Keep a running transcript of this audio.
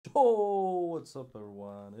Yo, what's up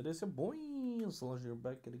everyone? It is your boy Zlashy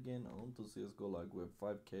back again on to CSGOLUCK with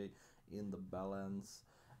 5k in the balance.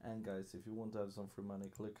 And guys, if you want to have some free money,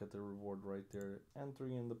 click at the reward right there, enter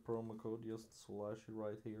in the promo code just Zlashy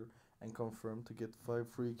right here and confirm to get 5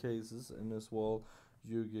 free cases, and as well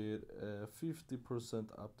you get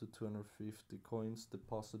 50% up to 250 coins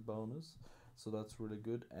deposit bonus. So that's really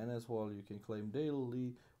good, and as well you can claim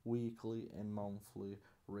daily, weekly and monthly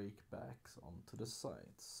rake backs onto the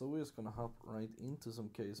site. So we're just gonna hop right into some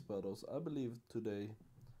case battles. I believe today,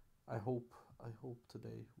 I hope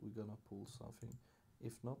today we're gonna pull something.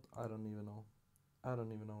 If not, I don't even know. I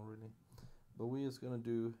don't even know really. But we're just gonna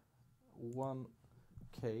do one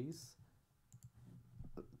case,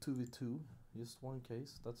 2v2, just one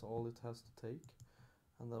case. That's all it has to take.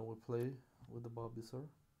 And then we play with the Bobby sir.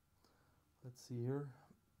 Let's see here.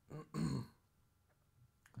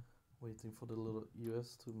 Waiting for the little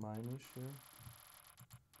US to mine-ish here.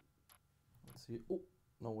 Let's see. Oh,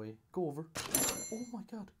 no way. Go over. Oh my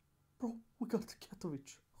god. Bro, we got the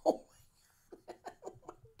Katowice. Oh my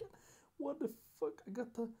god. What the fuck? I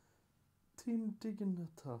got the Team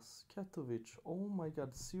Dignitas Katowice. Oh my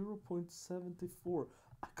god. 0.74.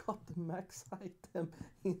 I got the max item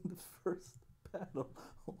in the first battle.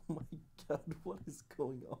 Oh my god. What is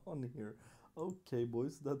going on here? Okay,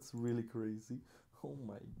 boys. That's really crazy. Oh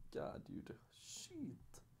my god, dude.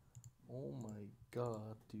 Shit. Oh my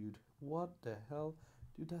god, dude. What the hell?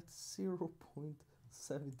 Dude, that's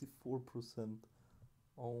 0.74%.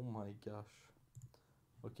 Oh my gosh.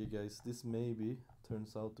 Okay, guys, this maybe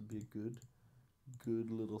turns out to be a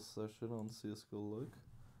good little session on CSGOLUCK.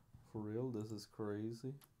 For real, this is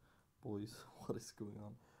crazy. Boys, what is going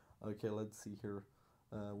on? Okay, let's see here.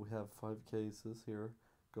 We have 5 cases here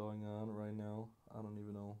going on right now. I don't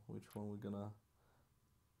even know which one we're gonna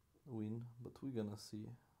win, but we're gonna see.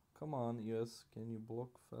 Come on, US, can you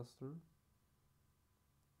block faster?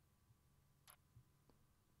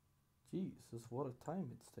 Jesus, what a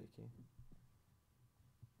time it's taking.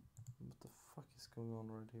 What the fuck is going on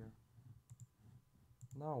right here?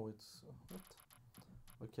 Now it's what?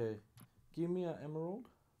 Okay, give me an emerald.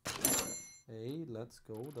 Hey, let's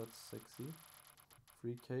go, that's sexy.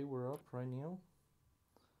 3k, we're up right now.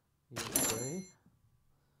 Okay,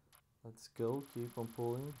 let's go, keep on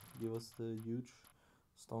pulling. Give us the huge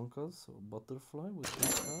stonkas. So butterfly with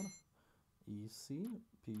that. Easy,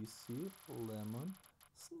 PC, lemon,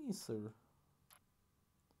 sneezer.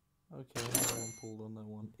 Okay, no one pulled on that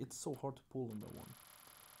one. It's so hard to pull on that one.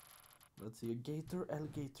 Let's see, a gator,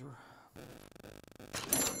 alligator.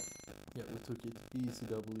 Yeah, we took it. Easy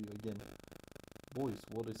W again. Boys,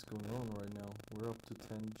 what is going on right now? We're up to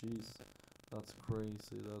 10 Gs. That's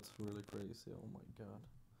crazy, that's really crazy. Oh my god.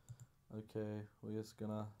 Okay, we're just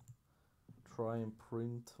gonna try and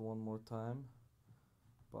print one more time.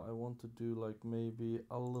 But I want to do like maybe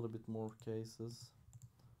a little bit more cases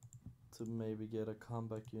to maybe get a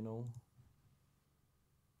comeback, you know.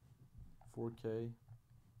 4k.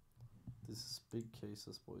 This is big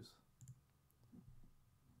cases, boys.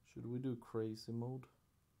 Should we do crazy mode?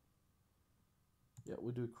 Yeah,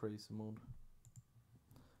 we do crazy mode.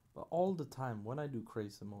 But all the time when I do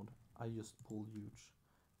crazy mode, I just pull huge.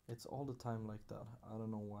 It's all the time like that. I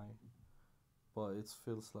don't know why, but it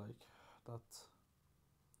feels like that.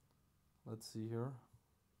 Let's see here.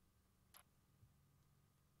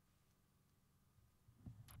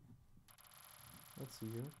 Let's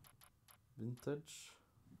see here. Vintage.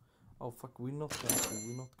 Oh fuck, we're not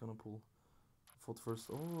gonna pull. For the first,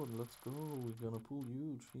 oh, let's go, we're gonna pull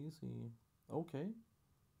huge, easy. Okay.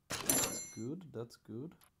 That's good, that's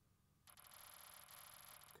good.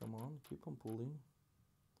 Come on, keep on pulling.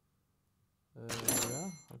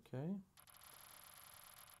 Yeah, okay.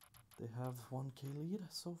 They have 1k lead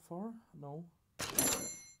so far? No.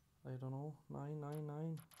 I don't know.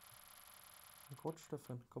 999. Kort,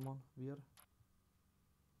 Stefan. Come on, wir.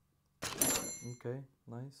 Okay,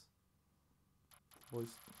 nice.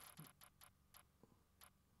 Boys.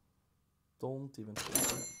 Don't even.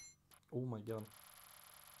 Oh my god.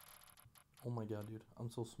 Oh my god, dude. I'm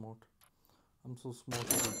so smart. I'm so smart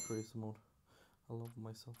with crazy mode. I love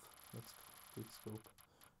myself. Let's go. Quick scope.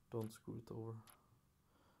 Don't screw it over.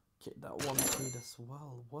 Okay, that 1k as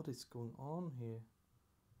well. What is going on here?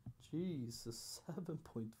 Jesus,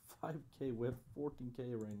 7.5k. We have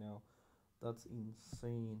 14k right now. That's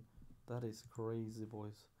insane. That is crazy,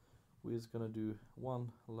 boys. We're just gonna do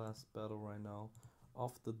one last battle right now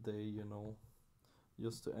of the day, you know,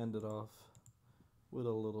 just to end it off with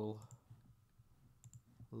a little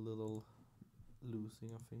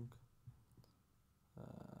losing, I think.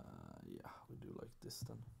 Yeah, we do like this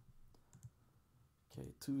then.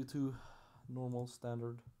 Okay, 2v2, normal,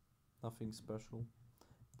 standard. Nothing special.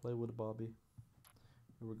 Play with Bobby.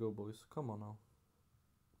 Here we go, boys. Come on now.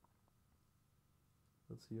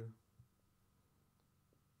 Let's hear.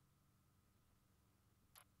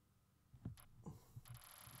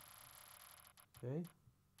 Okay.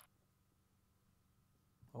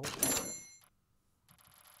 Oh. Let's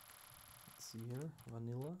see here.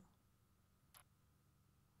 Vanilla.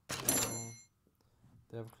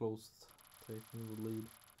 They have closed, taking the lead.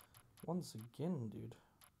 Once again, dude.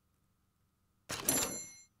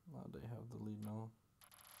 Now they have the lead now.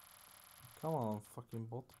 Come on, fucking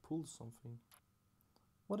bot, pull something.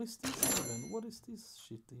 What is this even? What is this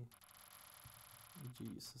shitty?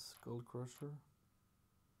 Jesus, Skull Crusher.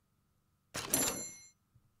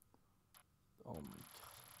 Oh my god.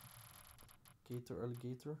 Gator,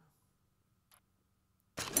 alligator.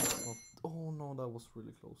 That's not. Oh no, that was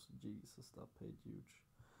really close. Jesus, that paid huge.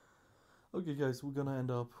 Okay guys, we're gonna end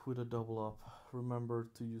up with a double up. Remember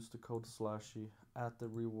to use the code Zlashy at the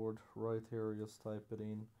reward right here. Just type it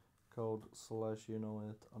in, code Zlashy, you know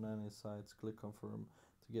it, on any sites. Click confirm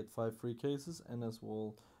to get 5 free cases and as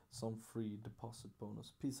well some free deposit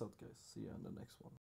bonus. Peace out guys, see you in the next one.